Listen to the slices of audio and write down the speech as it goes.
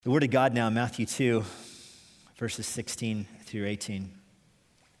The Word of God now, Matthew 2, verses 16 through 18.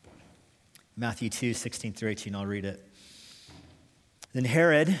 Matthew 2, 16 through 18, I'll read it. Then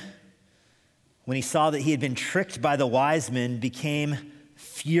Herod, when he saw that he had been tricked by the wise men, became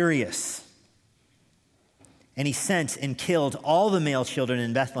furious. And he sent and killed all the male children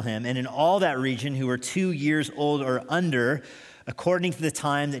in Bethlehem and in all that region who were 2 years old or under, according to the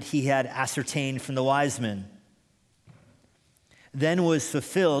time that he had ascertained from the wise men. Then was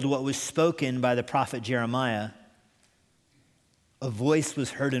fulfilled what was spoken by the prophet Jeremiah. A voice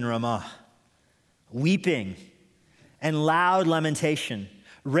was heard in Ramah, weeping and loud lamentation.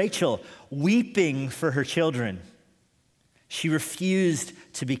 Rachel weeping for her children. She refused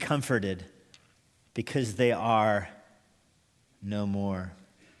to be comforted because they are no more.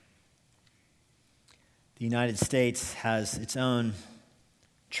 The United States has its own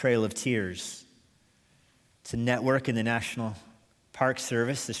Trail of Tears. It's a network in the National Park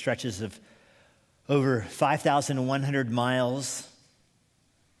Service that stretches of over 5,100 miles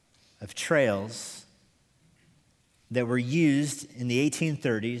of trails that were used in the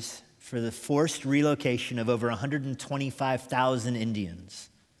 1830s for the forced relocation of over 125,000 Indians.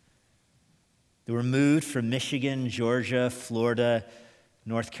 They were moved from Michigan, Georgia, Florida,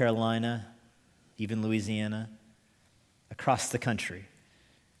 North Carolina, even Louisiana, across the country.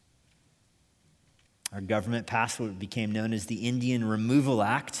 Our government passed what became known as the Indian Removal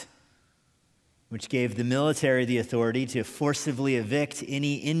Act, which gave the military the authority to forcibly evict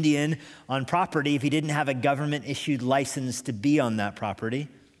any Indian on property if he didn't have a government-issued license to be on that property.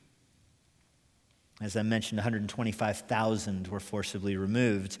 As I mentioned, 125,000 were forcibly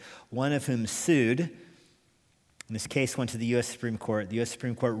removed, one of whom sued. And this case went to the U.S. Supreme Court. The U.S.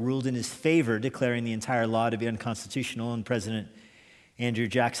 Supreme Court ruled in his favor, declaring the entire law to be unconstitutional, and President Andrew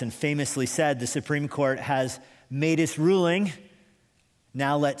Jackson famously said, "The Supreme Court has made its ruling.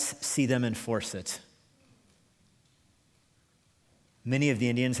 Now let's see them enforce it." Many of the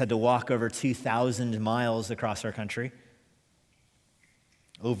Indians had to walk over 2,000 miles across our country.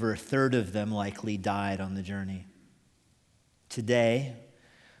 Over a third of them likely died on the journey. Today,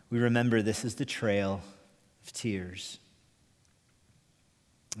 we remember this is the Trail of Tears.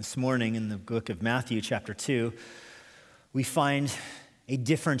 This morning in the book of Matthew, chapter 2, we find a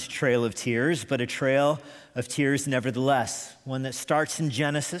different trail of tears, but a trail of tears nevertheless, one that starts in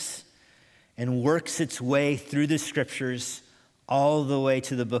Genesis and works its way through the scriptures all the way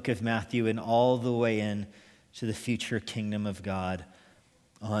to the book of Matthew and all the way in to the future kingdom of God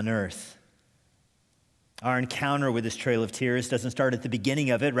on earth. Our encounter with this trail of tears doesn't start at the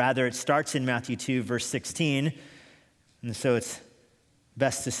beginning of it. Rather, it starts in Matthew 2, verse 16. And so it's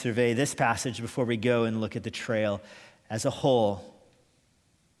best to survey this passage before we go and look at the trail as a whole.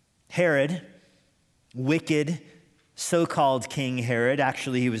 Herod, wicked, so-called King Herod,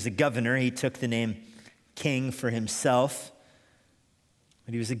 actually he was a governor. He took the name king for himself,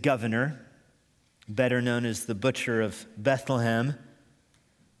 but he was a governor, better known as the butcher of Bethlehem,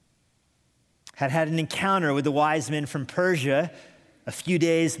 had an encounter with the wise men from Persia a few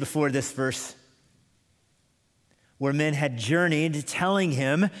days before this verse, where men had journeyed telling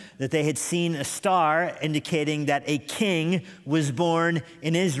him that they had seen a star indicating that a king was born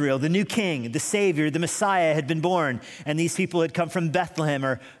in Israel. The new king, the Savior, the Messiah had been born. And these people had come from Bethlehem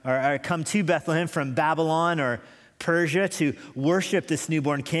or come to Bethlehem from Babylon or Persia to worship this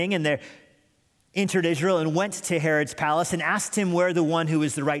newborn king. And they entered Israel and went to Herod's palace and asked him where the one who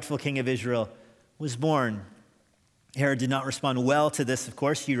was the rightful king of Israel was born. Herod did not respond well to this, of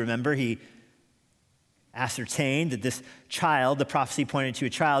course. You remember, he ascertained that this child, the prophecy pointed to a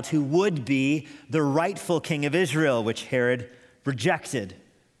child who would be the rightful king of Israel, which Herod rejected.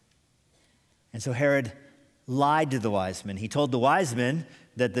 And so Herod lied to the wise men. He told the wise men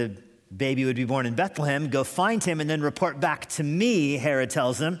that the baby would be born in Bethlehem. Go find him and then report back to me, Herod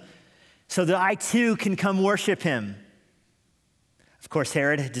tells them, so that I too can come worship him. Of course,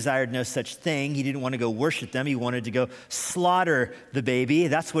 Herod desired no such thing. He didn't want to go worship them. He wanted to go slaughter the baby.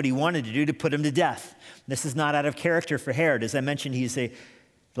 That's what he wanted to do, to put him to death. This is not out of character for Herod. As I mentioned, the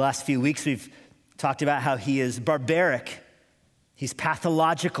last few weeks we've talked about how he is barbaric. He's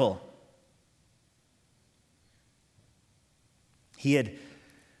pathological. He had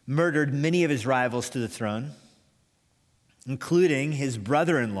murdered many of his rivals to the throne, including his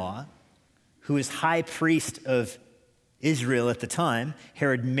brother-in-law, who was high priest of Israel at the time.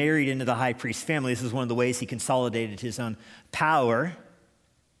 Herod married into the high priest family. This is one of the ways he consolidated his own power.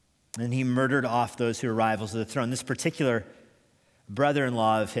 And he murdered off those who were rivals of the throne. This particular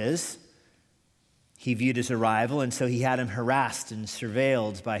brother-in-law of his, he viewed as a rival, and so he had him harassed and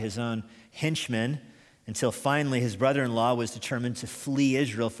surveilled by his own henchmen until finally his brother-in-law was determined to flee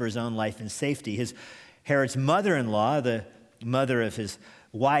Israel for his own life and safety. Herod's mother-in-law, the mother of his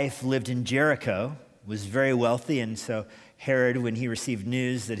wife, lived in Jericho, was very wealthy, and so Herod, when he received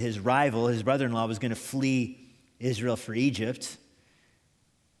news that his rival, his brother-in-law, was going to flee Israel for Egypt,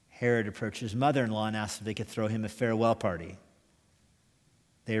 Herod approached his mother-in-law and asked if they could throw him a farewell party.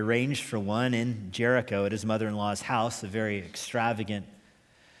 They arranged for one in Jericho at his mother-in-law's house, a very extravagant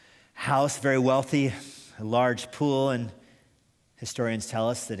house, very wealthy, a large pool, and historians tell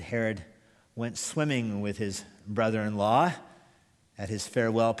us that Herod went swimming with his brother-in-law at his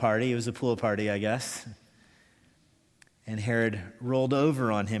farewell party. It was a pool party, I guess. And Herod rolled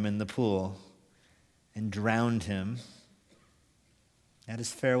over on him in the pool and drowned him at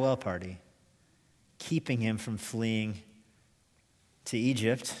his farewell party, keeping him from fleeing to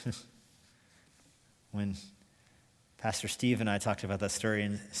Egypt. When Pastor Steve and I talked about that story,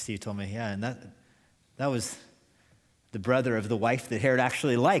 and Steve told me, yeah, and that was the brother of the wife that Herod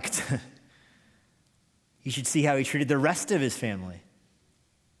actually liked. You should see how he treated the rest of his family.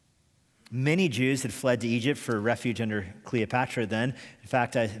 Many Jews had fled to Egypt for refuge under Cleopatra then. In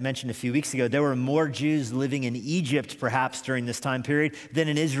fact, I mentioned a few weeks ago, there were more Jews living in Egypt perhaps during this time period than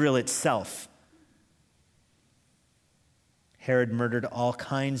in Israel itself. Herod murdered all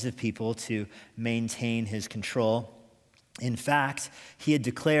kinds of people to maintain his control. In fact, he had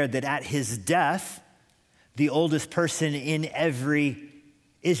declared that at his death, the oldest person in every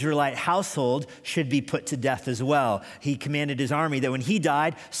Israelite household should be put to death as well. He commanded his army that when he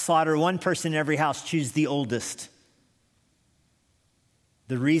died, slaughter one person in every house, choose the oldest.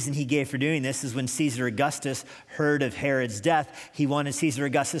 The reason he gave for doing this is when Caesar Augustus heard of Herod's death, he wanted Caesar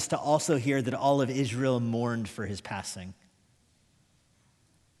Augustus to also hear that all of Israel mourned for his passing.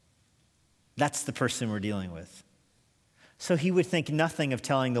 That's the person we're dealing with. So he would think nothing of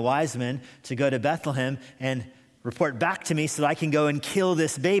telling the wise men to go to Bethlehem and report back to me so that I can go and kill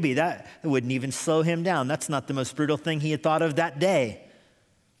this baby. That wouldn't even slow him down. That's not the most brutal thing he had thought of that day.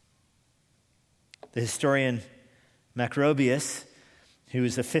 The historian Macrobius, who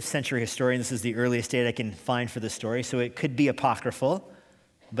is a 5th century historian, this is the earliest date I can find for the story, so it could be apocryphal,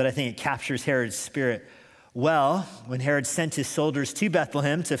 but I think it captures Herod's spirit well. When Herod sent his soldiers to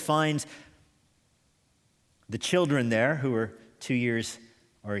Bethlehem to find the children there who were 2 years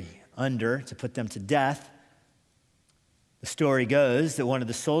or under, to put them to death, the story goes that one of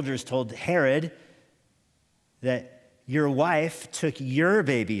the soldiers told Herod that your wife took your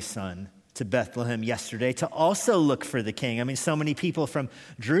baby son to Bethlehem yesterday to also look for the king. I mean, so many people from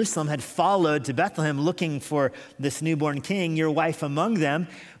Jerusalem had followed to Bethlehem looking for this newborn king, your wife among them.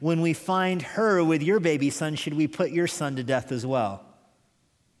 When we find her with your baby son, should we put your son to death as well?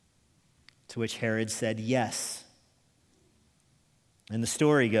 To which Herod said yes. And the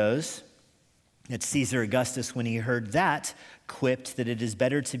story goes that Caesar Augustus, when he heard that, quipped that it is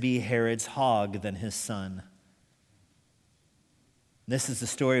better to be Herod's hog than his son. This is the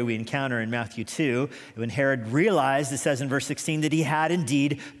story we encounter in Matthew 2, when Herod realized, it says in verse 16, that he had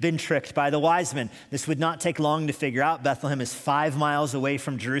indeed been tricked by the wise men. This would not take long to figure out. Bethlehem is 5 miles away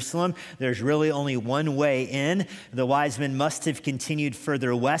from Jerusalem. There's really only one way in. The wise men must have continued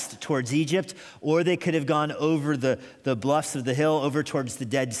further west towards Egypt, or they could have gone over the bluffs of the hill over towards the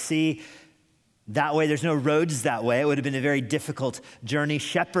Dead Sea. That way, there's no roads that way. It would have been a very difficult journey.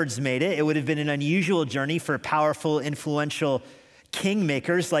 Shepherds made it. It would have been an unusual journey for powerful, influential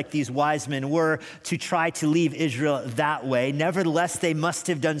kingmakers like these wise men were to try to leave Israel that way. Nevertheless, they must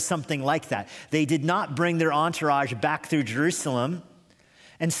have done something like that. They did not bring their entourage back through Jerusalem.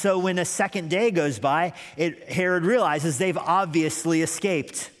 And so when a second day goes by, Herod realizes they've obviously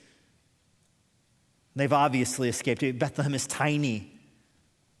escaped. They've obviously escaped. Bethlehem is tiny.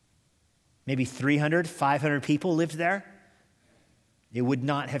 Maybe 300, 500 people lived there. It would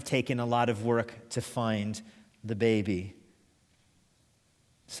not have taken a lot of work to find the baby.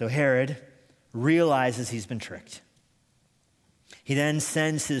 So Herod realizes he's been tricked. He then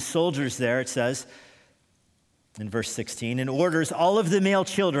sends his soldiers there, it says in verse 16, and orders all of the male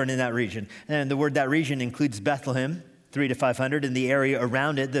children in that region. And the word that region includes Bethlehem, 300 to 500, and the area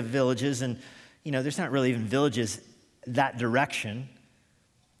around it, the villages. And, there's not really even villages that direction.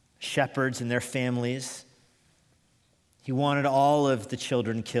 Shepherds and their families. He wanted all of the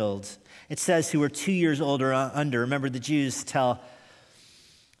children killed. It says who were 2 years old or under. Remember, the Jews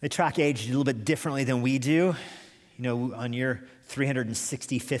they track age a little bit differently than we do. On your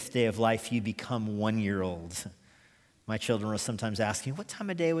 365th day of life, you become 1 year old. My children will sometimes ask me, what time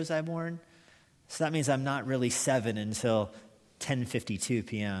of day was I born? So that means I'm not really 7 until 10:52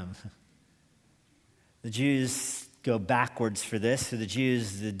 p.m. The Jews go backwards for this. For the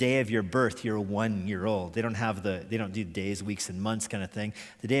Jews, the day of your birth, you're 1 year old. They don't do days, weeks, and months kind of thing.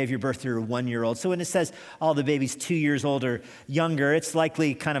 The day of your birth, you're 1 year old. So when it says all the babies 2 years old or younger, it's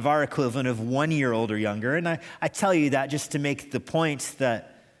likely kind of our equivalent of 1 year old or younger. And I tell you that just to make the point that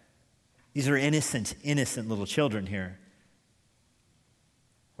these are innocent little children here.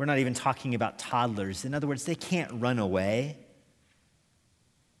 We're not even talking about toddlers. In other words, they can't run away.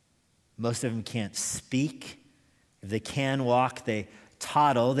 Most of them can't speak. If they can walk, they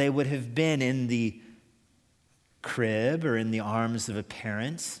toddle. They would have been in the crib or in the arms of a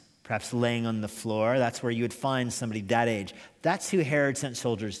parent, perhaps laying on the floor. That's where you would find somebody that age. That's who Herod sent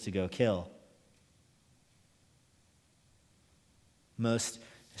soldiers to go kill. Most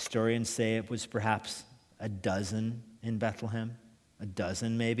historians say it was perhaps a dozen in Bethlehem. A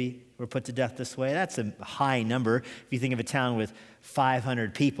dozen maybe were put to death this way. That's a high number. If you think of a town with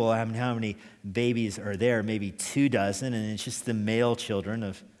 500 people, how many babies are there? Maybe 24, and it's just the male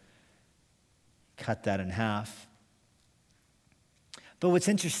children. Cut that in half. But what's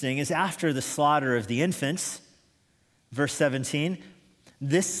interesting is after the slaughter of the infants, verse 17,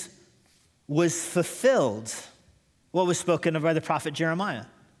 this was fulfilled, what was spoken of by the prophet Jeremiah.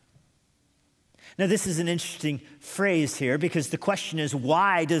 Now, this is an interesting phrase here because the question is,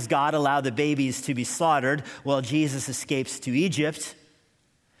 why does God allow the babies to be slaughtered while Jesus escapes to Egypt?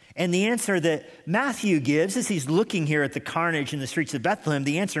 And the answer that Matthew gives, as he's looking here at the carnage in the streets of Bethlehem,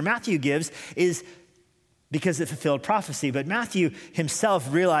 the answer Matthew gives is because it fulfilled prophecy. But Matthew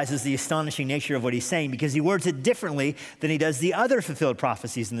himself realizes the astonishing nature of what he's saying because he words it differently than he does the other fulfilled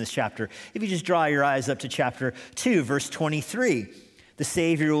prophecies in this chapter. If you just draw your eyes up to chapter 2, verse 23. The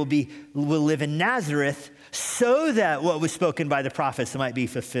Savior will live in Nazareth so that what was spoken by the prophets might be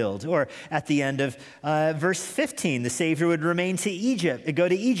fulfilled. Or at the end of verse 15, the Savior would go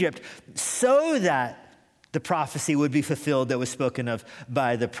to Egypt so that the prophecy would be fulfilled that was spoken of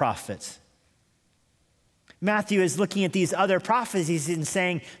by the prophets. Matthew is looking at these other prophecies and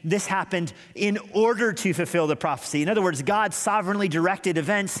saying this happened in order to fulfill the prophecy. In other words, God sovereignly directed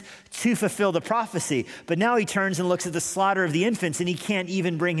events to fulfill the prophecy. But now he turns and looks at the slaughter of the infants, and he can't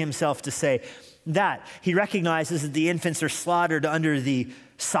even bring himself to say that. He recognizes that the infants are slaughtered under the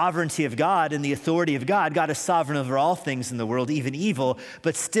sovereignty of God and the authority of God. God is sovereign over all things in the world, even evil.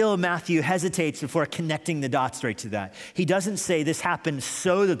 But still, Matthew hesitates before connecting the dots right to that. He doesn't say this happened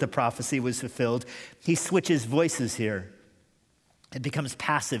so that the prophecy was fulfilled. He switches voices here. It becomes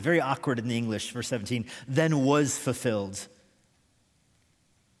passive, very awkward in the English, verse 17, then was fulfilled.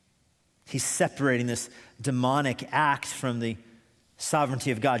 He's separating this demonic act from the sovereignty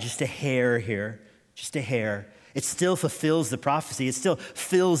of God. Just a hair here, just a hair. It still fulfills the prophecy. It still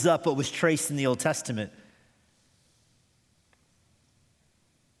fills up what was traced in the Old Testament.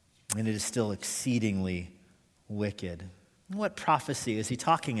 And it is still exceedingly wicked. What prophecy is he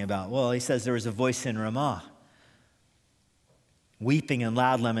talking about? Well, he says there was a voice in Ramah, weeping and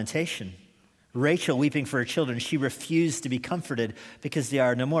loud lamentation. Rachel weeping for her children. She refused to be comforted because they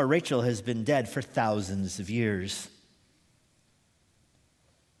are no more. Rachel has been dead for thousands of years.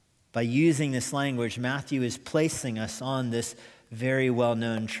 By using this language, Matthew is placing us on this very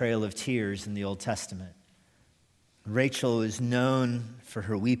well-known trail of tears in the Old Testament. Rachel is known for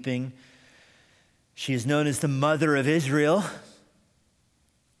her weeping. She is known as the mother of Israel.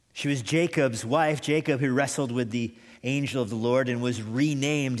 She was Jacob's wife, Jacob, who wrestled with the angel of the Lord and was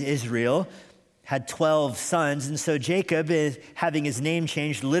renamed Israel, had 12 sons. And so Jacob, is having his name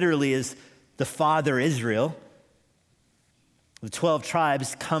changed, literally is the father Israel. The 12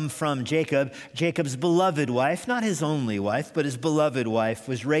 tribes come from Jacob. Jacob's beloved wife, not his only wife, but his beloved wife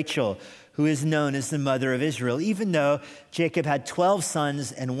was Rachel, who is known as the mother of Israel. Even though Jacob had 12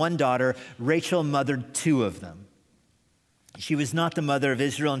 sons and one daughter, Rachel mothered 2 of them. She was not the mother of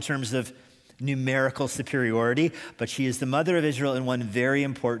Israel in terms of numerical superiority, but she is the mother of Israel in one very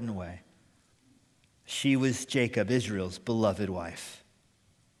important way. She was Jacob, Israel's beloved wife.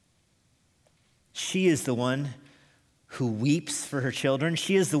 She is the one who weeps for her children.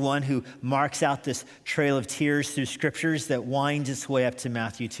 She is the one who marks out this trail of tears through scriptures that winds its way up to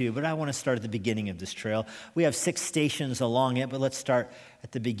Matthew 2. But I want to start at the beginning of this trail. We have 6 stations along it, but let's start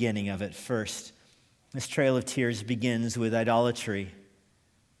at the beginning of it first. This trail of tears begins with idolatry.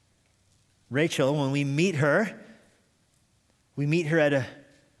 Rachel, when we meet her at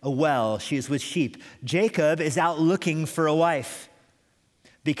a well. She is with sheep. Jacob is out looking for a wife.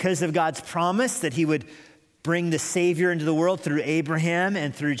 Because of God's promise that he would bring the Savior into the world through Abraham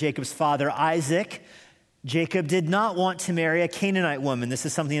and through Jacob's father, Isaac, Jacob did not want to marry a Canaanite woman. This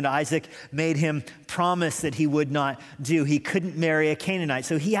is something that Isaac made him promise that he would not do. He couldn't marry a Canaanite.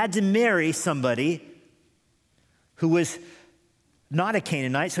 So he had to marry somebody who was not a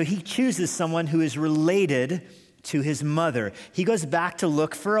Canaanite, so he chooses someone who is related to his mother. He goes back to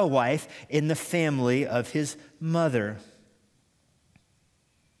look for a wife in the family of his mother.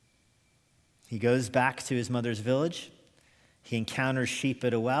 He goes back to his mother's village. He encounters sheep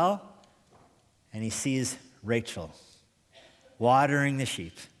at a well, and he sees Rachel watering the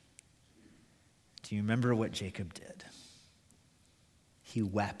sheep. Do you remember what Jacob did? He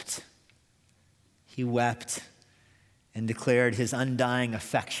wept. He wept and declared his undying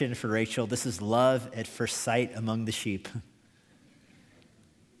affection for Rachel. This is love at first sight among the sheep.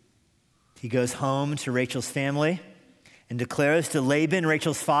 He goes home to Rachel's family and declares to Laban,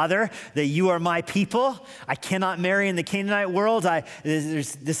 Rachel's father, that you are my people. I cannot marry in the Canaanite world.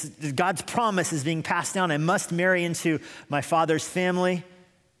 God's promise is being passed down. I must marry into my father's family.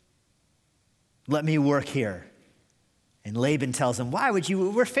 Let me work here. And Laban tells him,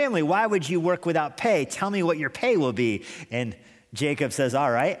 we're family. Why would you work without pay? Tell me what your pay will be. And Jacob says, all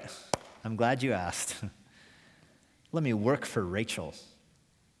right, I'm glad you asked. Let me work for Rachel.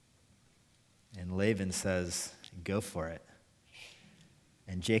 And Laban says, go for it.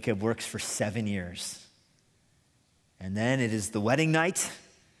 And Jacob works for 7 years. And then it is the wedding night.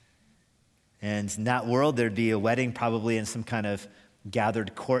 And in that world, there'd be a wedding probably in some kind of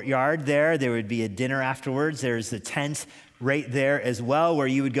gathered courtyard there. There would be a dinner afterwards. There's a tent right there as well where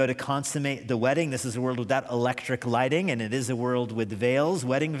you would go to consummate the wedding. This is a world without electric lighting, and it is a world with veils,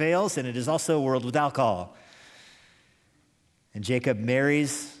 wedding veils, and it is also a world with alcohol. And Jacob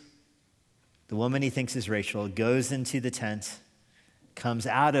marries the woman he thinks is Rachel, goes into the tent, comes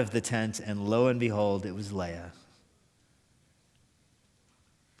out of the tent, and lo and behold, it was Leah.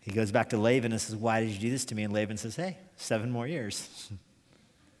 He goes back to Laban and says, why did you do this to me? And Laban says, hey, 7 more years.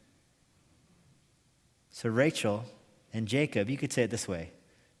 So Rachel and Jacob, you could say it this way,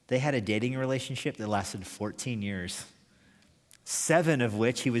 they had a dating relationship that lasted 14 years, 7 of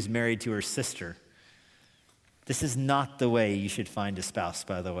which he was married to her sister. This is not the way you should find a spouse,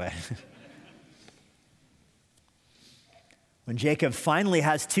 by the way. When Jacob finally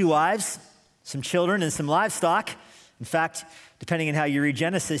has 2 wives, some children, and some livestock, in fact, depending on how you read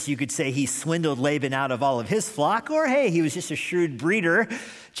Genesis, you could say he swindled Laban out of all of his flock, or hey, he was just a shrewd breeder.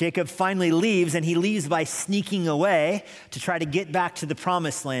 Jacob finally leaves, and he leaves by sneaking away to try to get back to the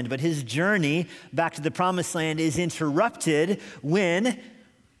promised land. But his journey back to the promised land is interrupted when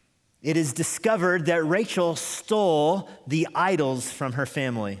it is discovered that Rachel stole the idols from her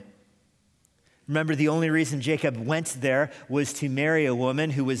family. Remember, the only reason Jacob went there was to marry a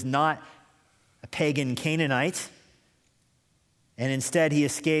woman who was not a pagan Canaanite. And instead, he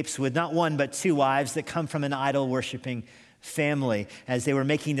escapes with not 1, but 2 wives that come from an idol-worshiping family. As they were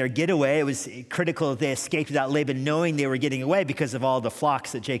making their getaway, it was critical that they escaped without Laban knowing they were getting away because of all the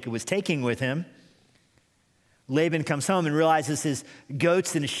flocks that Jacob was taking with him. Laban comes home and realizes his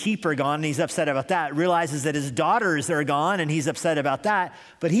goats and his sheep are gone, and he's upset about that. Realizes that his daughters are gone, and he's upset about that.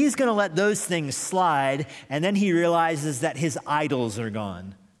 But he's going to let those things slide, and then he realizes that his idols are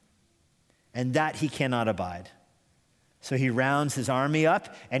gone, and that he cannot abide. So he rounds his army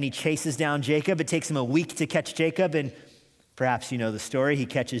up, and he chases down Jacob. It takes him a week to catch Jacob, and perhaps you know the story. He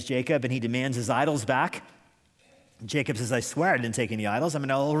catches Jacob, and he demands his idols back. Jacob says, I swear I didn't take any idols. I mean,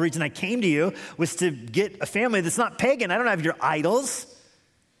 the whole reason I came to you was to get a family that's not pagan. I don't have your idols.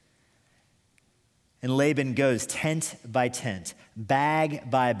 And Laban goes tent by tent,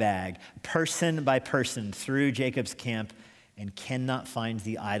 bag by bag, person by person through Jacob's camp and cannot find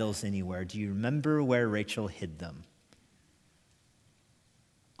the idols anywhere. Do you remember where Rachel hid them?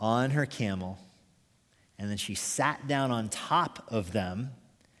 On her camel, and then she sat down on top of them.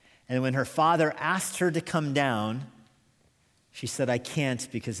 And when her father asked her to come down, she said, I can't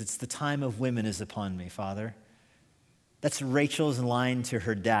because it's the time of women is upon me, Father. That's Rachel's line to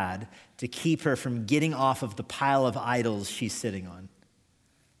her dad to keep her from getting off of the pile of idols she's sitting on.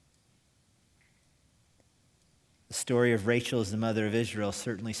 The story of Rachel as the mother of Israel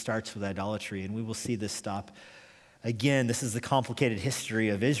certainly starts with idolatry, and we will see this stop. Again, this is the complicated history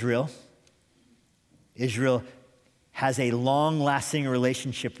of Israel. Israel has a long-lasting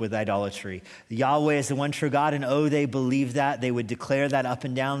relationship with idolatry. Yahweh is the one true God, and they believe that. They would declare that up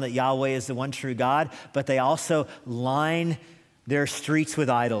and down, that Yahweh is the one true God, but they also line their streets with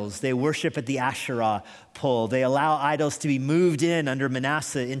idols. They worship at the Asherah pole. They allow idols to be moved in under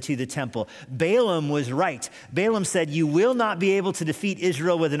Manasseh into the temple. Balaam was right. Balaam said, you will not be able to defeat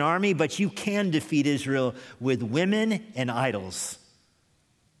Israel with an army, but you can defeat Israel with women and idols.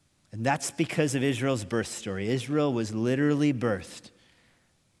 And that's because of Israel's birth story. Israel was literally birthed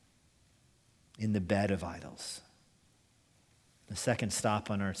in the bed of idols. The second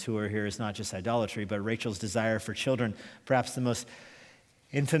stop on our tour here is not just idolatry, but Rachel's desire for children. Perhaps the most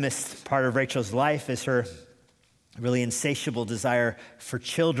infamous part of Rachel's life is her really insatiable desire for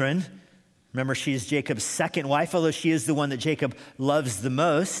children. Remember, she is Jacob's second wife, although she is the one that Jacob loves the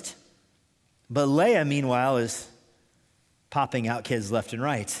most. But Leah, meanwhile, is popping out kids left and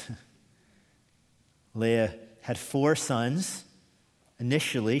right. Leah had 4 sons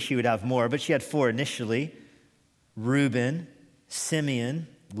initially. She would have more, but she had 4 initially. Reuben, Simeon,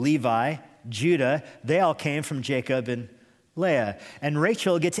 Levi, Judah, they all came from Jacob and Leah. And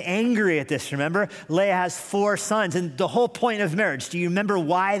Rachel gets angry at this, remember? Leah has 4 sons, and the whole point of marriage, do you remember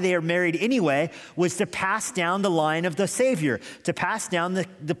why they are married anyway, was to pass down the line of the Savior, to pass down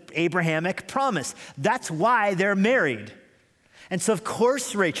the Abrahamic promise. That's why they're married. And so, of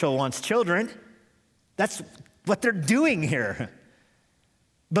course, Rachel wants children. That's what they're doing here.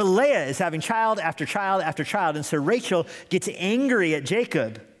 But Leah is having child after child after child, and so Rachel gets angry at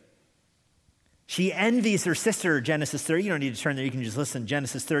Jacob. She envies her sister, Genesis 30. You don't need to turn there. You can just listen.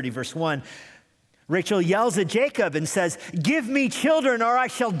 Genesis 30, verse 1. Rachel yells at Jacob and says, "Give me children or I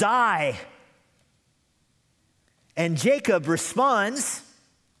shall die." And Jacob responds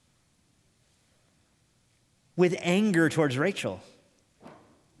with anger towards Rachel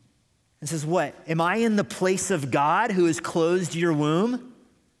and says, "What? Am I in the place of God who has closed your womb?"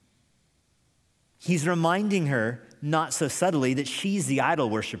 He's reminding her, not so subtly, that she's the idol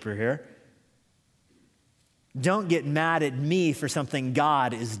worshiper here. Don't get mad at me for something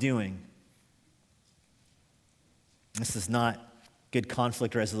God is doing. This is not good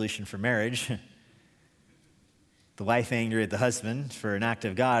conflict resolution for marriage. The wife angry at the husband for an act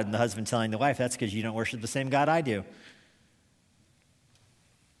of God, and the husband telling the wife, "That's because you don't worship the same God I do."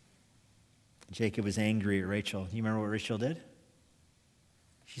 Jacob was angry at Rachel. You remember what Rachel did?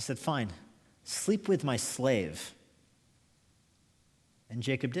 She said, "Fine, sleep with my slave." And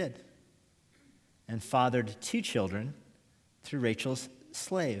Jacob did, and fathered 2 children through Rachel's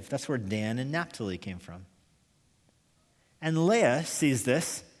slave. That's where Dan and Naphtali came from. And Leah sees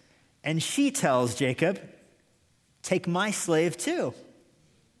this, and she tells Jacob, "Take my slave too."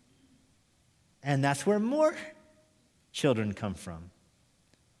 And that's where more children come from.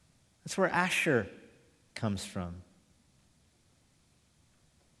 That's where Asher comes from.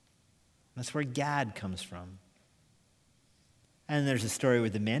 That's where Gad comes from. And there's a story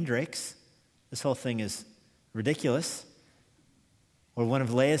with the mandrakes. This whole thing is ridiculous. Or one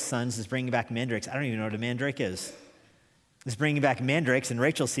of Leah's sons is bringing back mandrakes. I don't even know what a mandrake is. He's bringing back mandrakes, and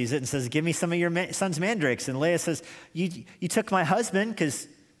Rachel sees it and says, "Give me some of your son's mandrakes." And Leah says, you took my husband, because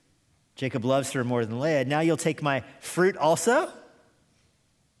Jacob loves her more than Leah. Now you'll take my fruit also?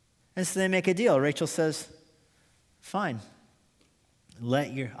 And so they make a deal. Rachel says, "Fine.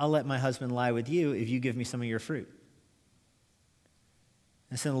 I'll let my husband lie with you if you give me some of your fruit."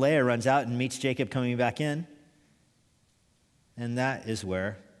 And so Leah runs out and meets Jacob coming back in. And that is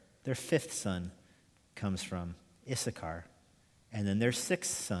where their 5th son comes from, Issachar. And then their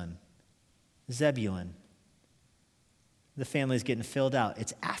 6th son, Zebulun. The family's getting filled out.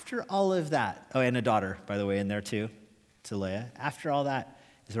 It's after all of that. Oh, and a daughter, by the way, in there too, to Leah. After all that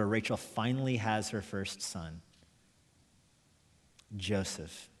is where Rachel finally has her first son,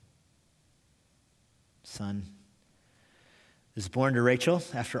 Joseph. Son is born to Rachel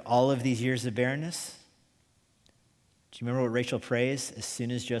after all of these years of barrenness. Do you remember what Rachel prays as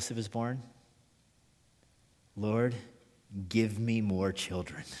soon as Joseph is born? "Lord, give me more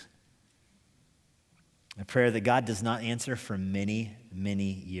children." A prayer that God does not answer for many,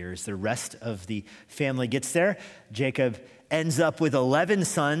 many years. The rest of the family gets there. Jacob ends up with 11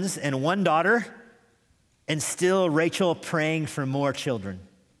 sons and 1 daughter, and still Rachel praying for more children.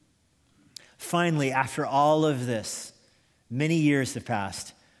 Finally, after all of this, many years have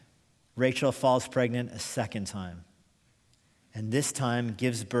passed, Rachel falls pregnant a second time, and this time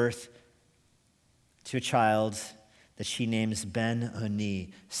gives birth to a child that she names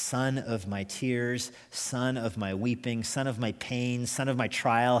Ben-Oni, son of my tears, son of my weeping, son of my pain, son of my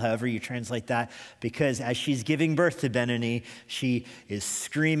trial, however you translate that, because as she's giving birth to Ben-Oni, she is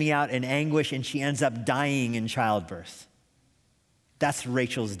screaming out in anguish, and she ends up dying in childbirth. That's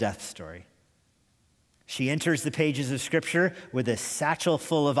Rachel's death story. She enters the pages of Scripture with a satchel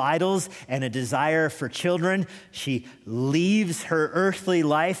full of idols and a desire for children. She leaves her earthly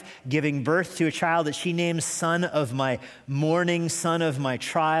life, giving birth to a child that she names son of my mourning, son of my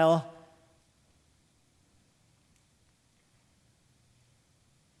trial.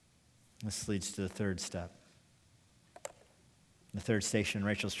 This leads to the third step. The third station in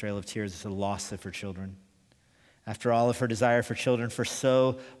Rachel's trail of tears is the loss of her children. After all of her desire for children for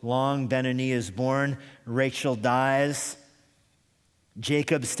so long, Ben-Oni is born. Rachel dies.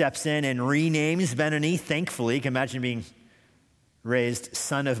 Jacob steps in and renames Ben-Oni, thankfully. You can imagine being raised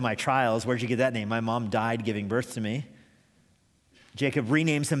son of my trials. Where'd you get that name? My mom died giving birth to me. Jacob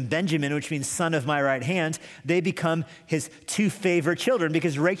renames him Benjamin, which means son of my right hand. They become his two favorite children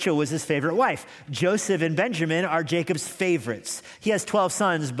because Rachel was his favorite wife. Joseph and Benjamin are Jacob's favorites. He has 12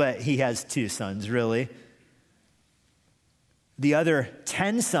 sons, but he has 2 sons, really. The other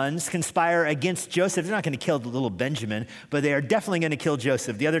 10 sons conspire against Joseph. They're not going to kill the little Benjamin, but they are definitely going to kill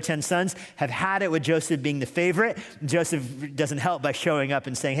Joseph. The other 10 sons have had it with Joseph being the favorite. Joseph doesn't help by showing up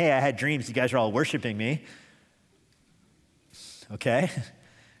and saying, hey, I had dreams. You guys are all worshiping me. Okay.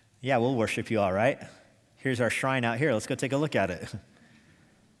 Yeah, we'll worship you all right. Here's our shrine out here. Let's go take a look at it.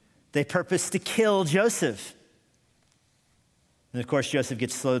 They purpose to kill Joseph. And of course, Joseph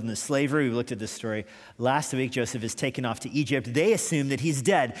gets sold into slavery. We looked at this story last week. Joseph is taken off to Egypt. They assume that he's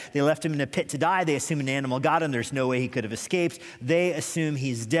dead. They left him in a pit to die. They assume an animal got him. There's no way he could have escaped. They assume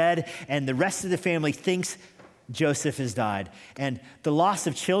he's dead. And the rest of the family thinks Joseph has died. And the loss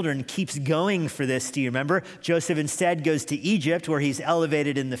of children keeps going for this. Do you remember? Joseph instead goes to Egypt, where he's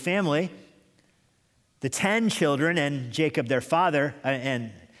elevated in the family. The 10 children and Jacob, their father,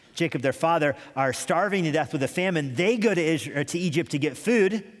 are starving to death with a famine. They go to Egypt to get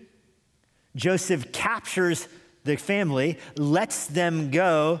food. Joseph captures the family, lets them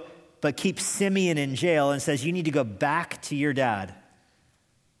go, but keeps Simeon in jail and says, you need to go back to your dad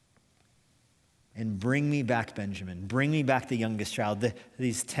and bring me back Benjamin. Bring me back the youngest child.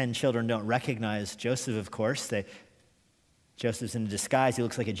 These 10 children don't recognize Joseph, of course. Joseph's in disguise. He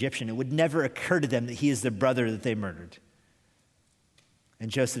looks like Egyptian. It would never occur to them that he is the brother that they murdered. And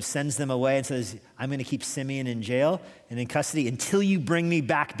Joseph sends them away and says, I'm going to keep Simeon in jail and in custody until you bring me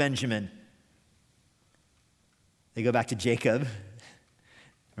back Benjamin. They go back to Jacob.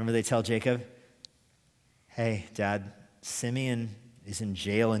 Remember, they tell Jacob, hey, Dad, Simeon is in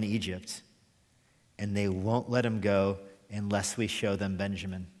jail in Egypt, and they won't let him go unless we show them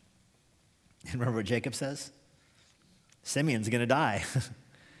Benjamin. And remember what Jacob says? Simeon's going to die.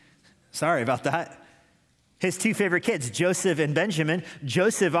 Sorry about that. His 2 favorite kids, Joseph and Benjamin.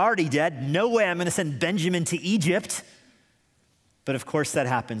 Joseph already dead. No way I'm going to send Benjamin to Egypt. But of course that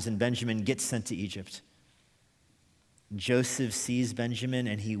happens, and Benjamin gets sent to Egypt. Joseph sees Benjamin,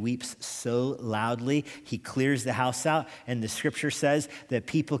 and he weeps so loudly, he clears the house out, and the scripture says that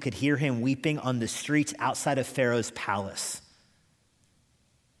people could hear him weeping on the streets outside of Pharaoh's palace.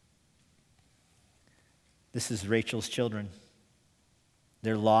 This is Rachel's children.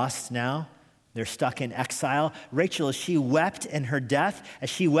 They're lost now. They're stuck in exile. Rachel, as she wept in her death, as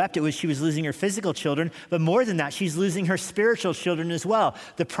she wept, she was losing her physical children, but more than that, she's losing her spiritual children as well.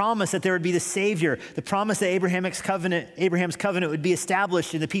 The promise that there would be the Savior, the promise that Abraham's covenant would be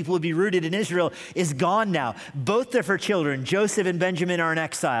established and the people would be rooted in Israel is gone now. Both of her children, Joseph and Benjamin, are in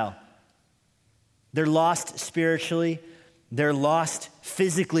exile. They're lost spiritually. They're lost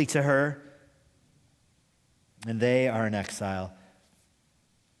physically to her, and they are in exile.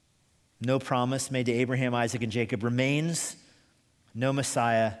 No promise made to Abraham, Isaac, and Jacob remains. No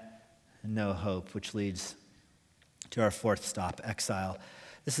Messiah, and no hope, which leads to our 4th stop, exile.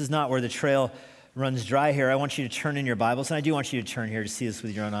 This is not where the trail runs dry here. I want you to turn in your Bibles, and I do want you to turn here to see this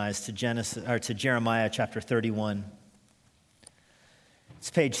with your own eyes, to Jeremiah chapter 31.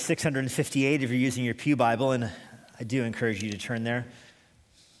 It's page 658 if you're using your Pew Bible, and I do encourage you to turn there.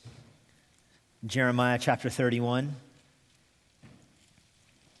 Jeremiah chapter 31.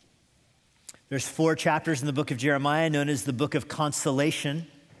 There's 4 chapters in the book of Jeremiah known as the book of consolation.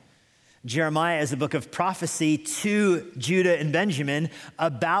 Jeremiah is a book of prophecy to Judah and Benjamin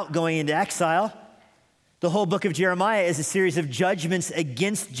about going into exile. The whole book of Jeremiah is a series of judgments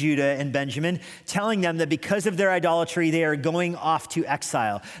against Judah and Benjamin, telling them that because of their idolatry, they are going off to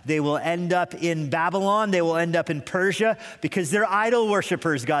exile. They will end up in Babylon. They will end up in Persia because they're idol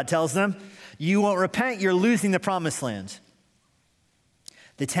worshipers, God tells them. You won't repent, you're losing the promised land.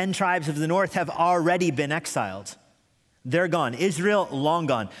 The 10 tribes of the north have already been exiled. They're gone. Israel, long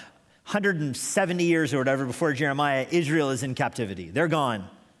gone. 170 years or whatever before Jeremiah, Israel is in captivity. They're gone,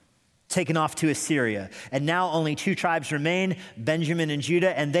 taken off to Assyria. And now only 2 tribes remain, Benjamin and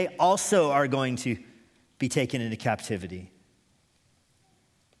Judah, and they also are going to be taken into captivity.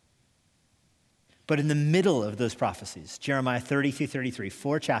 But in the middle of those prophecies, Jeremiah 30 through 33,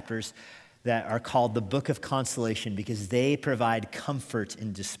 4 chapters that are called the book of consolation because they provide comfort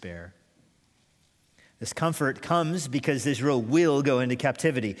in despair. This comfort comes because Israel will go into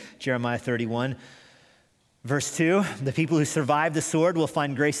captivity. Jeremiah 31, verse 2, the people who survive the sword will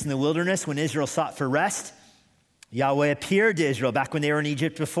find grace in the wilderness. When Israel sought for rest, Yahweh appeared to Israel back when they were in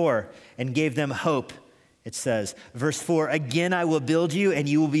Egypt before and gave them hope It says, verse 4, again I will build you, and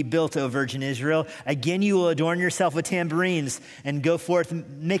you will be built, O Virgin Israel. Again you will adorn yourself with tambourines and go forth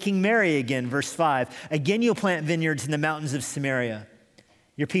making merry again. Verse 5, again you'll plant vineyards in the mountains of Samaria.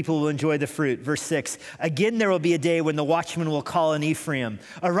 Your people will enjoy the fruit. Verse 6, again there will be a day when the watchman will call in Ephraim,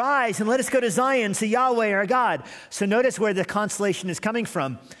 arise and let us go to Zion, to Yahweh our God. So notice where the consolation is coming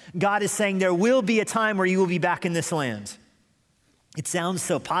from. God is saying there will be a time where you will be back in this land. It sounds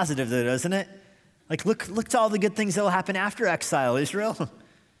so positive though, doesn't it? Like, look to all the good things that will happen after exile, Israel.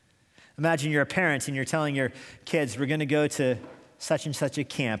 Imagine you're a parent and you're telling your kids, we're going to go to such and such a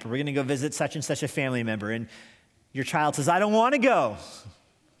camp, or we're going to go visit such and such a family member. And your child says, I don't want to go.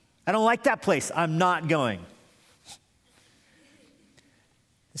 I don't like that place. I'm not going.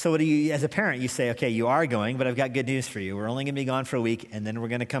 So what do you, as a parent, you say, okay, you are going, but I've got good news for you. We're only going to be gone for a week, and then we're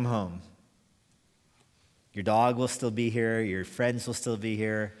going to come home. Your dog will still be here. Your friends will still be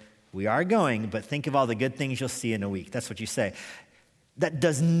here. We are going, but think of all the good things you'll see in a week. That's what you say. That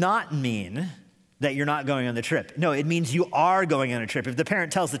does not mean that you're not going on the trip. No, it means you are going on a trip. If the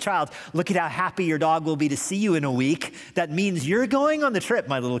parent tells the child, look at how happy your dog will be to see you in a week, that means you're going on the trip,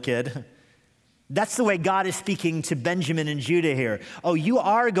 my little kid. That's the way God is speaking to Benjamin and Judah here. Oh, you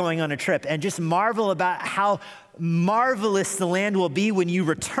are going on a trip, and just marvel about how marvelous the land will be when you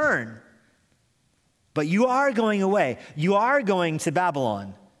return. But you are going away. You are going to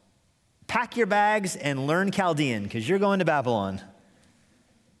Babylon. Pack your bags and learn Chaldean, because you're going to Babylon.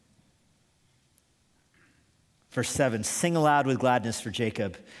 Verse 7, sing aloud with gladness for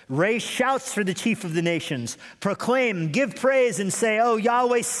Jacob. Raise shouts for the chief of the nations. Proclaim, give praise, and say, oh,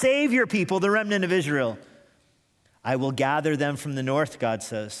 Yahweh, save your people, the remnant of Israel. I will gather them from the north, God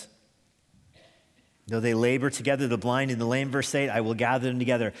says. Though they labor together, the blind and the lame, verse 8, I will gather them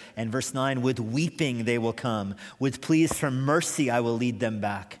together. And verse 9, with weeping they will come. With pleas for mercy I will lead them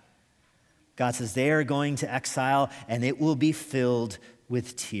back. God says they are going to exile, and it will be filled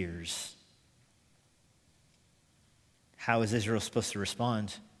with tears. How is Israel supposed to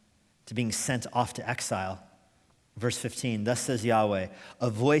respond to being sent off to exile? Verse 15, thus says Yahweh, a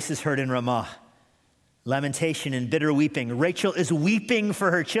voice is heard in Ramah, lamentation and bitter weeping. Rachel is weeping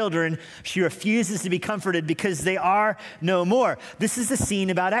for her children. She refuses to be comforted because they are no more. This is the scene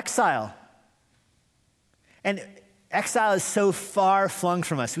about exile. And exile is so far flung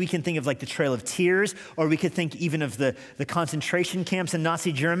from us. We can think of like the Trail of Tears, or we could think even of the concentration camps in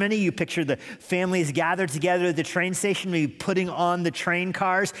Nazi Germany. You picture the families gathered together at the train station, maybe putting on the train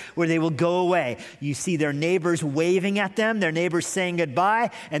cars where they will go away. You see their neighbors waving at them, their neighbors saying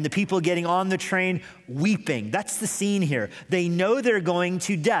goodbye, and the people getting on the train weeping. That's the scene here. They know they're going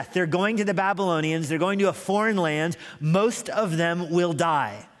to death. They're going to the Babylonians. They're going to a foreign land. Most of them will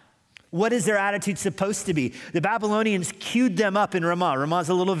die. What is their attitude supposed to be? The Babylonians queued them up in Ramah. Ramah's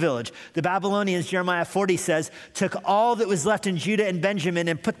a little village. The Babylonians, Jeremiah 40 says, took all that was left in Judah and Benjamin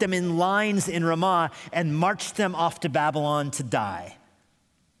and put them in lines in Ramah and marched them off to Babylon to die.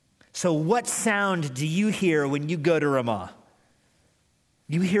 So what sound do you hear when you go to Ramah?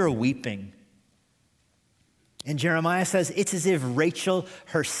 You hear weeping. And Jeremiah says it's as if Rachel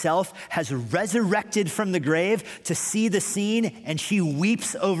herself has resurrected from the grave to see the scene, and she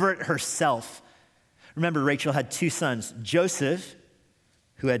weeps over it herself. Remember, Rachel had two sons, Joseph,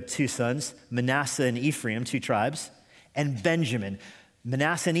 who had two sons, Manasseh and Ephraim, two tribes, and Benjamin.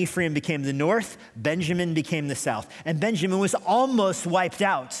 Manasseh and Ephraim became the north, Benjamin became the south. And Benjamin was almost wiped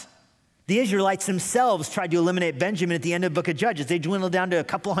out. The Israelites themselves tried to eliminate Benjamin at the end of the book of Judges. They dwindled down to a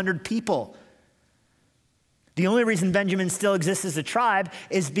couple hundred people. The only reason Benjamin still exists as a tribe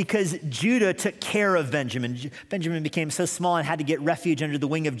is because Judah took care of Benjamin. Benjamin became so small and had to get refuge under the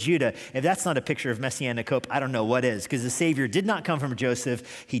wing of Judah. If that's not a picture of messianic hope, I don't know what is, because the Savior did not come from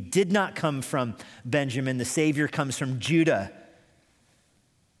Joseph. He did not come from Benjamin. The Savior comes from Judah.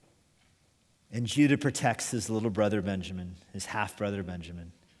 And Judah protects his little brother Benjamin, his half-brother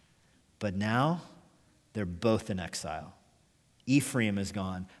Benjamin. But now, they're both in exile. Ephraim is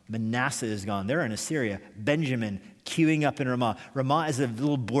gone. Manasseh is gone. They're in Assyria. Benjamin queuing up in Ramah. Ramah is a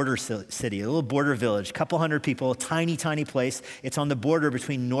little border city, a little border village, a couple hundred people, a tiny, tiny place. It's on the border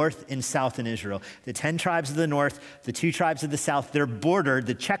between north and south in Israel. The 10 tribes of the north, the 2 tribes of the south, they're bordered.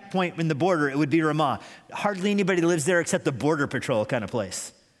 The checkpoint in the border, it would be Ramah. Hardly anybody lives there except the border patrol kind of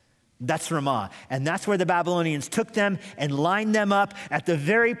place. That's Ramah. And that's where the Babylonians took them and lined them up at the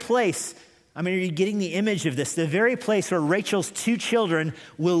very place. I mean, are you getting the image of this? The very place where Rachel's 2 children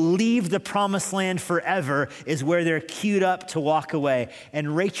will leave the promised land forever is where they're queued up to walk away.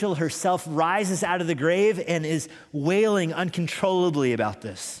 And Rachel herself rises out of the grave and is wailing uncontrollably about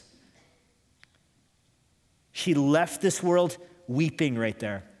this. She left this world weeping right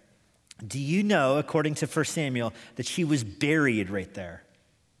there. Do you know, according to 1 Samuel, that she was buried right there?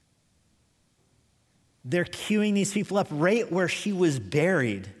 They're queuing these people up right where she was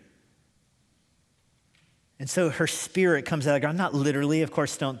buried. And so her spirit comes out of the ground, not literally. Of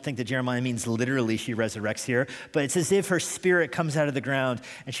course, don't think that Jeremiah means literally she resurrects here, but it's as if her spirit comes out of the ground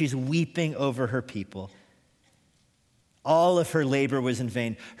and she's weeping over her people. All of her labor was in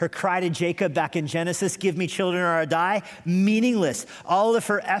vain. Her cry to Jacob back in Genesis, give me children or I die, meaningless. All of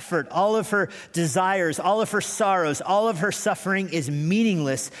her effort, all of her desires, all of her sorrows, all of her suffering is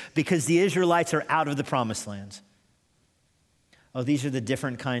meaningless because the Israelites are out of the promised land. Oh, these are the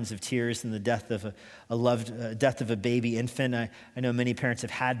different kinds of tears and the death of death of a baby infant. I know many parents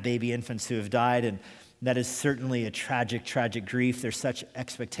have had baby infants who have died, and that is certainly a tragic, tragic grief. There's such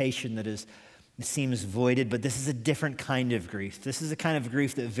expectation that it seems voided, but this is a different kind of grief. This is a kind of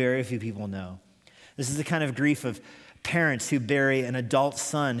grief that very few people know. This is the kind of grief of parents who bury an adult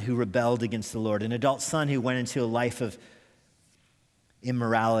son who rebelled against the Lord, an adult son who went into a life of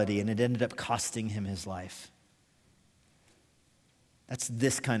immorality, and it ended up costing him his life. That's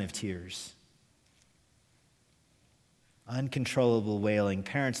this kind of tears. Uncontrollable wailing,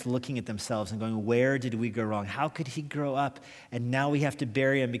 parents looking at themselves and going, where did we go wrong? How could he grow up and now we have to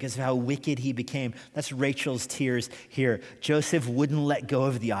bury him because of how wicked he became? That's Rachel's tears here. Joseph wouldn't let go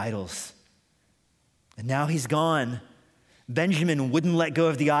of the idols, and now he's gone. Benjamin wouldn't let go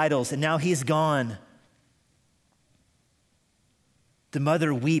of the idols, and now he's gone. The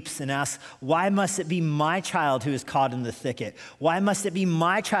mother weeps and asks, why must it be my child who is caught in the thicket? Why must it be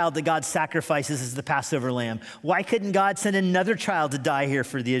my child that God sacrifices as the Passover lamb? Why couldn't God send another child to die here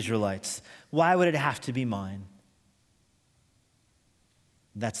for the Israelites? Why would it have to be mine?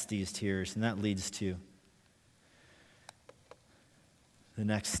 That's these tears, and that leads to the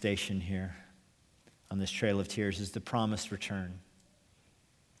next station here on this trail of tears is the promised return.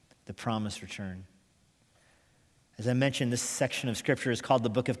 The promised return. As I mentioned, this section of Scripture is called the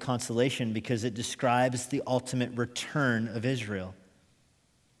Book of Consolation because it describes the ultimate return of Israel.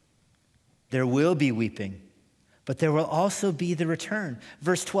 There will be weeping, but there will also be the return.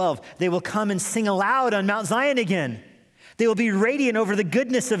 Verse 12, they will come and sing aloud on Mount Zion again. They will be radiant over the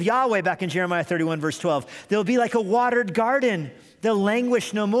goodness of Yahweh, back in Jeremiah 31, verse 12. They'll be like a watered garden. They'll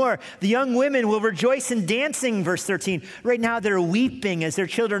languish no more. The young women will rejoice in dancing, verse 13. Right now they're weeping as their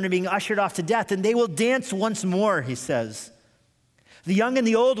children are being ushered off to death, and they will dance once more, he says. The young and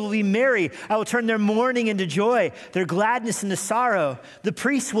the old will be merry. I will turn their mourning into joy, their gladness into sorrow. The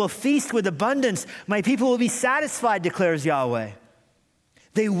priests will feast with abundance. My people will be satisfied, declares Yahweh.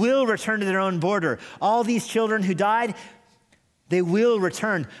 They will return to their own border. All these children who died, they will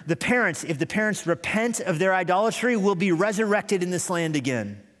return. The parents, if the parents repent of their idolatry, will be resurrected in this land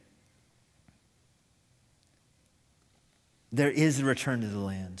again. There is a return to the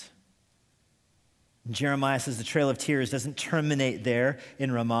land. Jeremiah says the trail of tears doesn't terminate there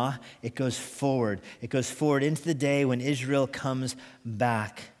in Ramah. It goes forward. It goes forward into the day when Israel comes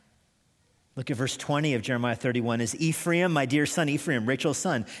back. Look at verse 20 of Jeremiah 31. Is Ephraim, my dear son, Ephraim, Rachel's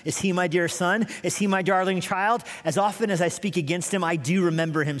son, is he my dear son? Is he my darling child? As often as I speak against him, I do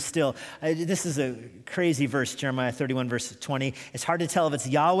remember him still. This is a crazy verse, Jeremiah 31, verse 20. It's hard to tell if it's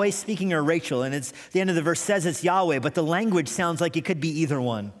Yahweh speaking or Rachel, and the end of the verse says it's Yahweh, but the language sounds like it could be either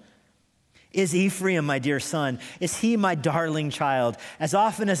one. Is Ephraim my dear son? Is he my darling child? As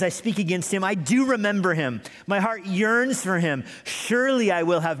often as I speak against him, I do remember him. My heart yearns for him. Surely I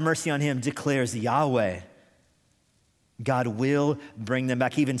will have mercy on him, declares Yahweh. God will bring them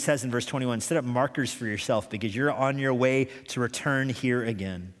back. He even says in verse 21, set up markers for yourself because you're on your way to return here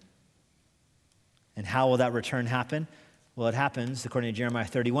again. And how will that return happen? Well, it happens, according to Jeremiah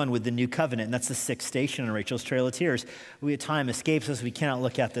 31, with the new covenant. And that's the sixth station on Rachel's Trail of Tears. Time escapes us. We cannot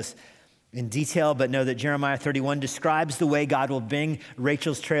look at this in detail, but know that Jeremiah 31 describes the way God will bring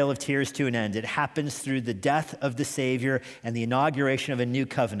Rachel's Trail of Tears to an end. It happens through the death of the Savior and the inauguration of a new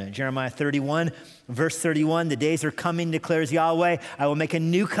covenant. Jeremiah 31, verse 31, the days are coming, declares Yahweh, I will make a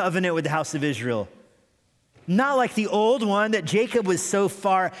new covenant with the house of Israel. Not like the old one that Jacob was so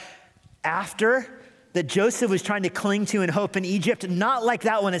far after, that Joseph was trying to cling to and hope in Egypt. Not like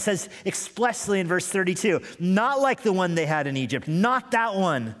that one. It says expressly in verse 32, not like the one they had in Egypt. Not that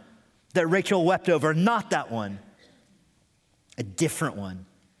one that Rachel wept over, not that one. A different one.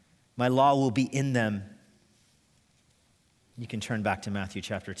 My law will be in them. You can turn back to Matthew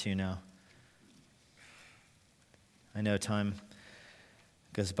chapter 2 now. I know time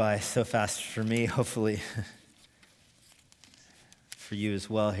goes by so fast for me, hopefully for you as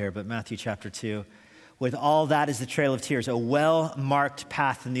well here, but Matthew chapter 2. with all that is the trail of tears, a well-marked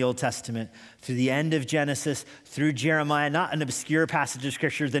path in the Old Testament through the end of Genesis, through Jeremiah, not an obscure passage of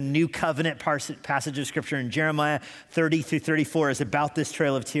Scripture. The New Covenant passage of Scripture in Jeremiah 30 through 34 is about this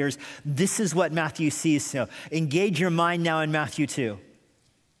trail of tears. This is what Matthew sees. So engage your mind now in Matthew 2.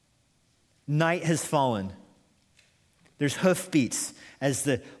 Night has fallen. There's hoofbeats as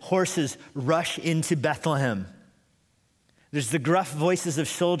the horses rush into Bethlehem. There's the gruff voices of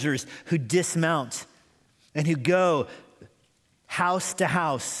soldiers who dismount and who go house to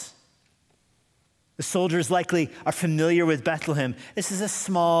house. The soldiers likely are familiar with Bethlehem. This is a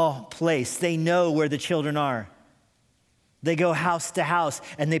small place. They know where the children are. They go house to house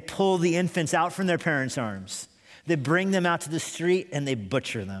and they pull the infants out from their parents' arms. They bring them out to the street and they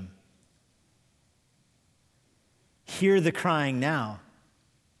butcher them. Hear the crying now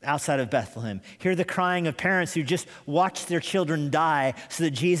outside of Bethlehem. Hear the crying of parents who just watched their children die so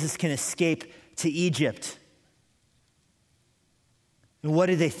that Jesus can escape to Egypt. And what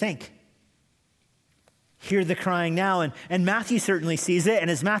do they think? Hear the crying now. And Matthew certainly sees it. And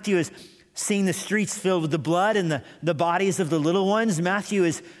as Matthew is seeing the streets filled with the blood and the bodies of the little ones, Matthew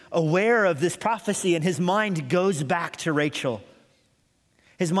is aware of this prophecy and his mind goes back to Rachel.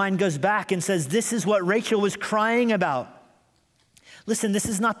 His mind goes back and says, this is what Rachel was crying about. Listen, this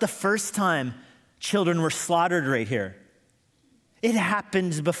is not the first time children were slaughtered right here. It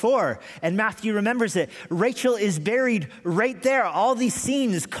happened before, and Matthew remembers it. Rachel is buried right there. All these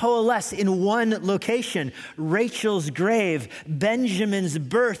scenes coalesce in one location. Rachel's grave, Benjamin's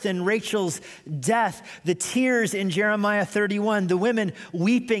birth and Rachel's death, the tears in Jeremiah 31, the women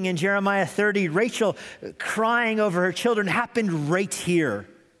weeping in Jeremiah 30, Rachel crying over her children happened right here.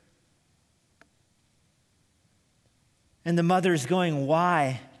 And the mother's going,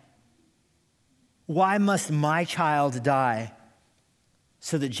 why? Why must my child die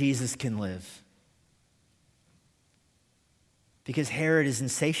so that Jesus can live? Because Herod is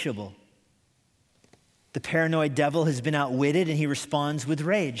insatiable. The paranoid devil has been outwitted and he responds with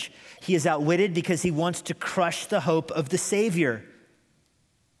rage. He is outwitted because he wants to crush the hope of the Savior.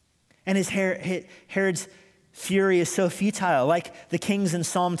 And Herod's fury is so futile. Like the kings in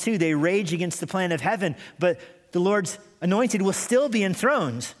Psalm 2, they rage against the plan of heaven, but the Lord's anointed will still be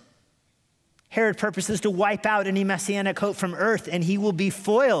enthroned. Herod purposes to wipe out any messianic hope from earth, and he will be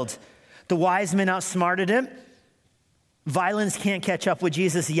foiled. The wise men outsmarted him. Violence can't catch up with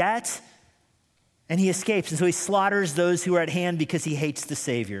Jesus yet, and he escapes. And so he slaughters those who are at hand because he hates the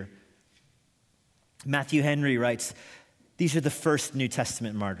Savior. Matthew Henry writes, these are the first New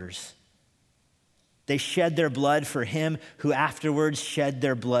Testament martyrs. They shed their blood for him who afterwards shed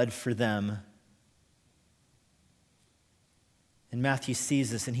their blood for them. And Matthew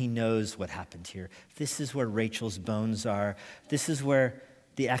sees this and he knows what happened here. This is where Rachel's bones are. This is where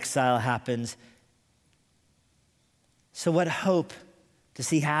the exile happens. So what hope does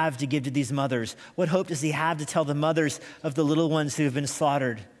he have to give to these mothers? What hope does he have to tell the mothers of the little ones who have been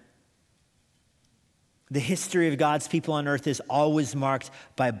slaughtered? The history of God's people on earth is always marked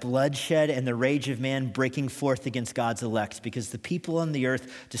by bloodshed and the rage of man breaking forth against God's elect, because the people on the earth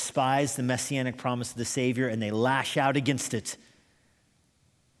despise the messianic promise of the Savior and they lash out against it.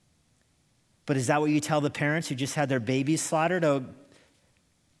 But is that what you tell the parents who just had their babies slaughtered? Oh,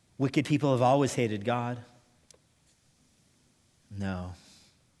 wicked people have always hated God. No.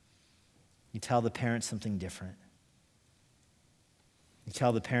 You tell the parents something different. You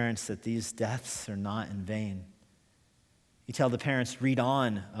tell the parents that these deaths are not in vain. You tell the parents, read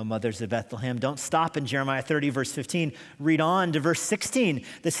on, O mothers of Bethlehem. Don't stop in Jeremiah 30, verse 15. Read on to verse 16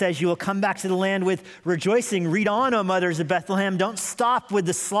 that says you will come back to the land with rejoicing. Read on, O mothers of Bethlehem. Don't stop with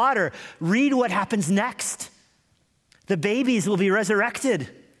the slaughter. Read what happens next. The babies will be resurrected.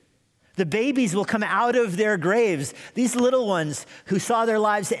 The babies will come out of their graves. These little ones who saw their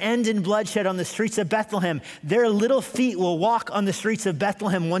lives end in bloodshed on the streets of Bethlehem, their little feet will walk on the streets of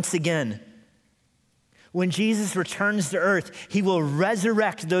Bethlehem once again. When Jesus returns to earth, he will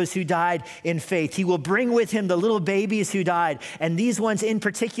resurrect those who died in faith. He will bring with him the little babies who died, and these ones in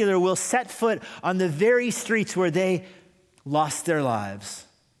particular will set foot on the very streets where they lost their lives.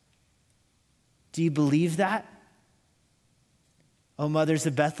 Do you believe that? Oh, mothers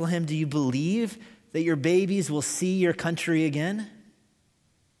of Bethlehem, do you believe that your babies will see your country again?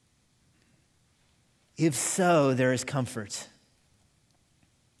 If so, there is comfort.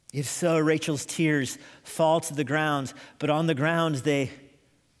 If so, Rachel's tears fall to the ground, but on the ground they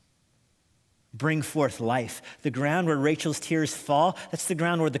bring forth life. The ground where Rachel's tears fall, that's the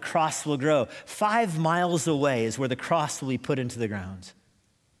ground where the cross will grow. 5 miles away is where the cross will be put into the ground.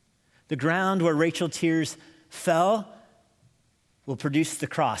 The ground where Rachel's tears fell will produce the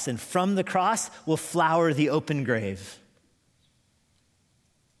cross, and from the cross will flower the open grave.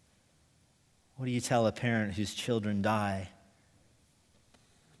 What do you tell a parent whose children die?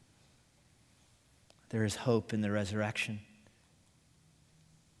 There is hope in the resurrection.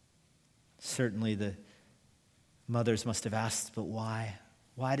 Certainly the mothers must have asked, but why?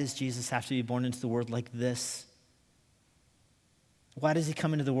 Why does Jesus have to be born into the world like this? Why does he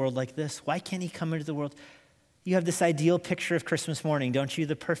come into the world like this? Why can't he come into the world? You have this ideal picture of Christmas morning, don't you?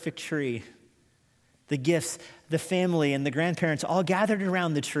 The perfect tree, the gifts, the family and the grandparents all gathered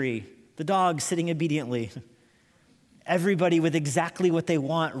around the tree, the dog sitting obediently, everybody with exactly what they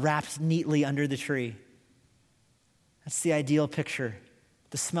want wrapped neatly under the tree. That's the ideal picture.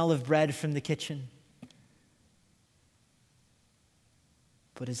 The smell of bread from the kitchen.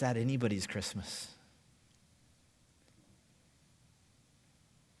 But is that anybody's Christmas?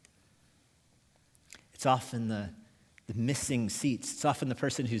 It's often the missing seats. It's often the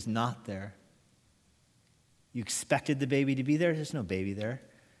person who's not there. You expected the baby to be there. There's no baby there.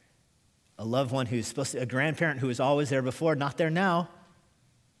 A loved one who's supposed to, a grandparent who was always there before, not there now.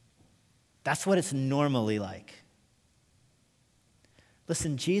 That's what it's normally like.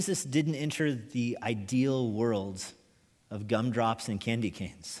 Listen, Jesus didn't enter the ideal world of gumdrops and candy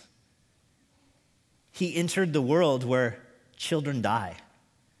canes. He entered the world where children die.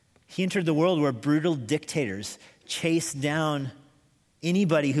 He entered the world where brutal dictators chase down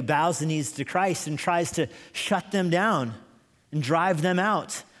anybody who bows the knees to Christ and tries to shut them down and drive them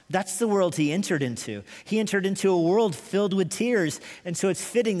out. That's the world he entered into. He entered into a world filled with tears, and so it's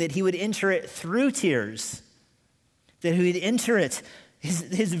fitting that he would enter it through tears, that he would enter it.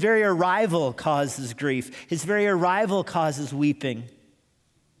 His very arrival causes grief. His very arrival causes weeping.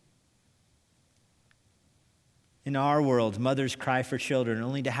 In our world, mothers cry for children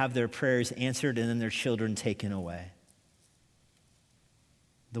only to have their prayers answered and then their children taken away.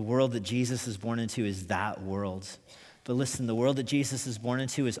 The world that Jesus is born into is that world. But listen, the world that Jesus is born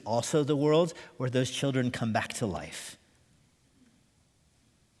into is also the world where those children come back to life.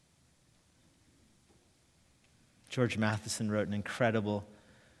 George Matheson wrote an incredible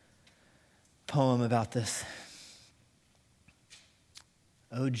poem about this.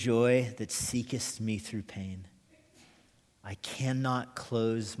 O joy that seekest me through pain, I cannot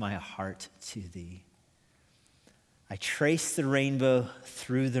close my heart to thee. I trace the rainbow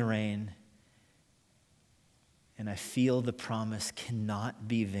through the rain, and I feel the promise cannot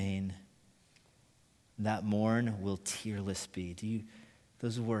be vain. That morn will tearless be.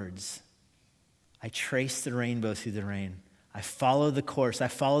 Those words, I trace the rainbow through the rain. I follow the course. I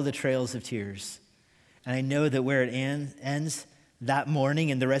follow the trails of tears. And I know that where it ends, that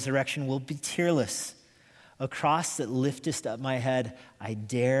morning and the resurrection will be tearless. A cross that liftest up my head, I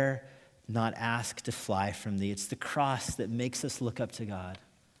dare not ask to fly from thee. It's the cross that makes us look up to God.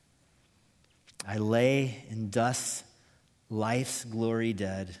 I lay in dust, life's glory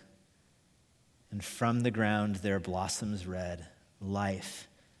dead, and from the ground there blossoms red, life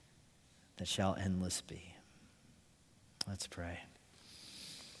that shall endless be. Let's pray.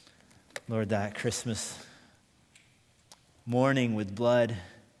 Lord, that Christmas morning with blood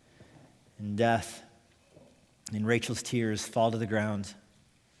and death and Rachel's tears fall to the ground.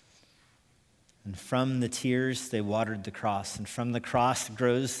 And from the tears, they watered the cross. And from the cross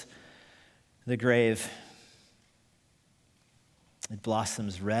grows the grave. It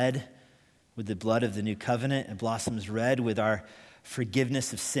blossoms red with the blood of the new covenant. It blossoms red with our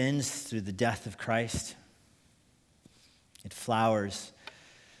forgiveness of sins through the death of Christ. It flowers,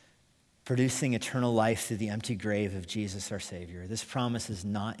 producing eternal life through the empty grave of Jesus our Savior. This promise is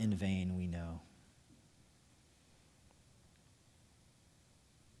not in vain, we know.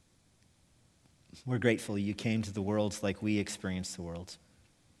 We're grateful you came to the world like we experienced the world,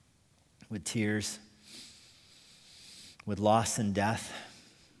 with tears, with loss and death.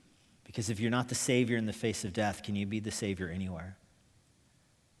 Because if you're not the Savior in the face of death, can you be the Savior anywhere?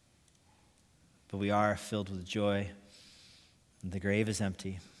 But we are filled with joy. The grave is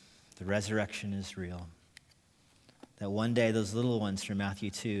empty. The resurrection is real. That one day those little ones from Matthew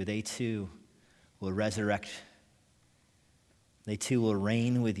 2, they too will resurrect. They too will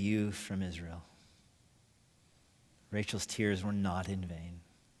reign with you from Israel. Rachel's tears were not in vain,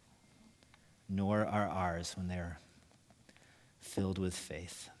 nor are ours when they're filled with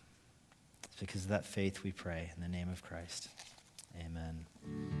faith. It's because of that faith we pray in the name of Christ. Amen.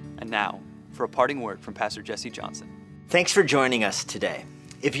 And now, for a parting word from Pastor Jesse Johnson. Thanks for joining us today.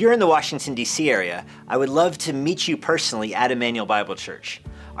 If you're in the Washington, D.C. area, I would love to meet you personally at Emmanuel Bible Church.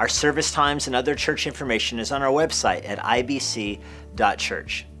 Our service times and other church information is on our website at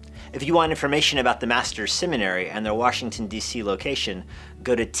ibc.church. If you want information about the Master's Seminary and their Washington, D.C. location,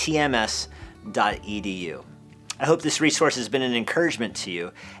 go to tms.edu. I hope this resource has been an encouragement to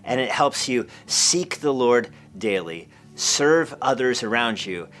you, and it helps you seek the Lord daily, serve others around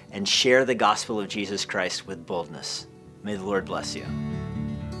you, and share the gospel of Jesus Christ with boldness. May the Lord bless you.